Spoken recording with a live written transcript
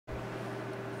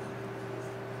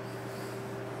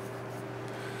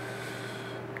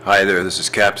Hi there, this is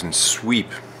Captain Sweep,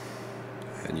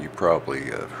 and you probably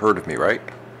have heard of me, right?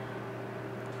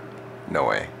 No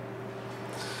way.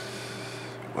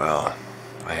 Well,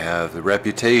 I have the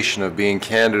reputation of being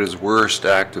Canada's worst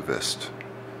activist.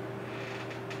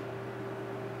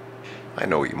 I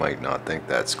know you might not think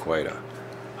that's quite a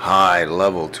high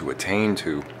level to attain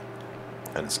to,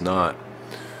 and it's not,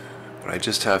 but I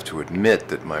just have to admit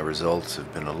that my results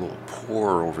have been a little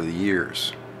poor over the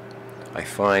years. I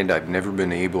find I've never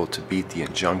been able to beat the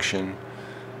injunction.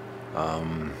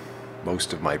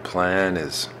 Most of my plan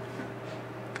is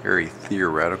very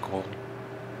theoretical.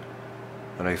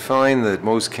 And I find that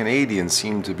most Canadians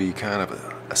seem to be kind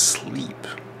of asleep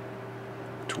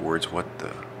towards what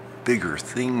the bigger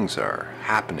things are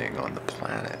happening on the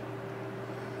planet.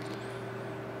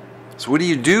 So what do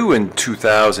you do in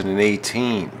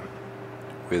 2018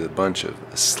 with a bunch of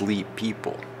asleep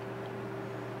people?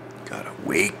 Gotta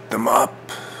wake them up.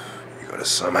 You gotta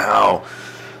somehow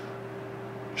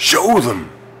show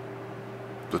them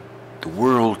that the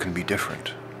world can be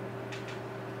different.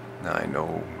 Now I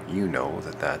know you know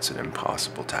that that's an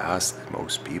impossible task.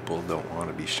 Most people don't want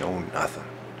to be shown nothing.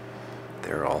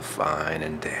 They're all fine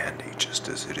and dandy just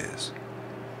as it is.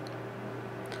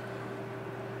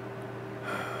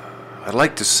 I'd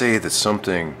like to say that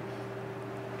something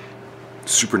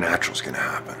supernatural is going to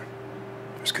happen.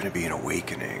 There's going to be an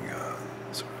awakening,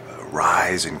 sort of a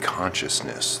rise in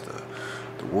consciousness.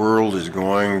 The world is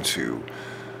going to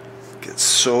get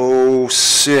so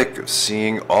sick of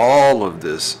seeing all of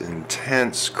this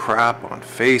intense crap on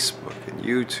Facebook and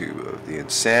YouTube of the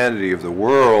insanity of the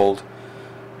world,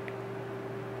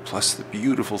 plus the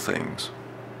beautiful things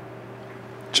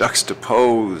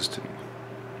juxtaposed. And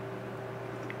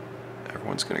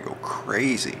everyone's going to go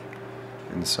crazy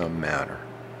in some manner.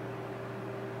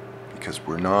 Because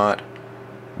we're not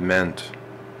meant,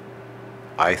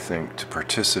 I think, to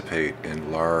participate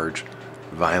in large,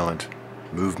 violent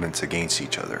movements against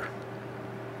each other.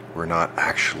 We're not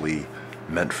actually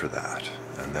meant for that.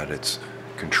 And that it's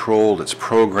controlled, it's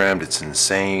programmed, it's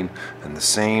insane, and the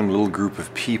same little group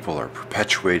of people are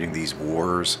perpetuating these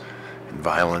wars and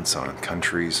violence on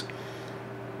countries.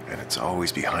 And it's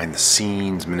always behind the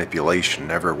scenes manipulation,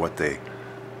 never what they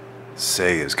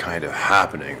say is kind of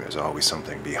happening. There's always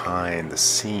something behind the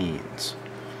scenes.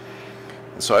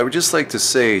 And so I would just like to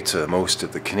say to most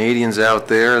of the Canadians out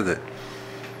there that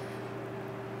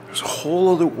there's a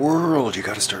whole other world you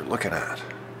got to start looking at.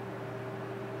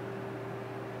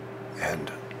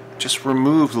 And just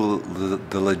remove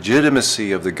the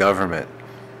legitimacy of the government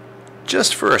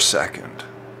just for a second.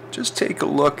 Just take a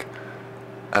look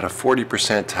at a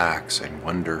 40% tax and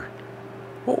wonder,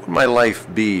 what would my life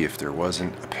be if there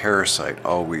wasn't a parasite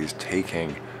always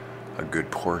taking a good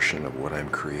portion of what I'm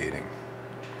creating?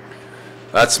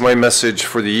 That's my message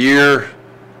for the year.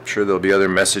 I'm sure there'll be other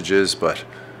messages, but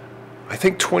I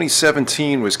think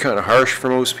 2017 was kind of harsh for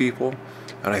most people,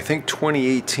 and I think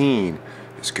 2018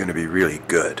 is going to be really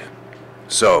good.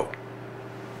 So,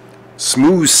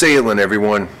 smooth sailing,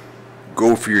 everyone.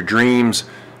 Go for your dreams.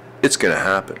 It's going to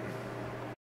happen.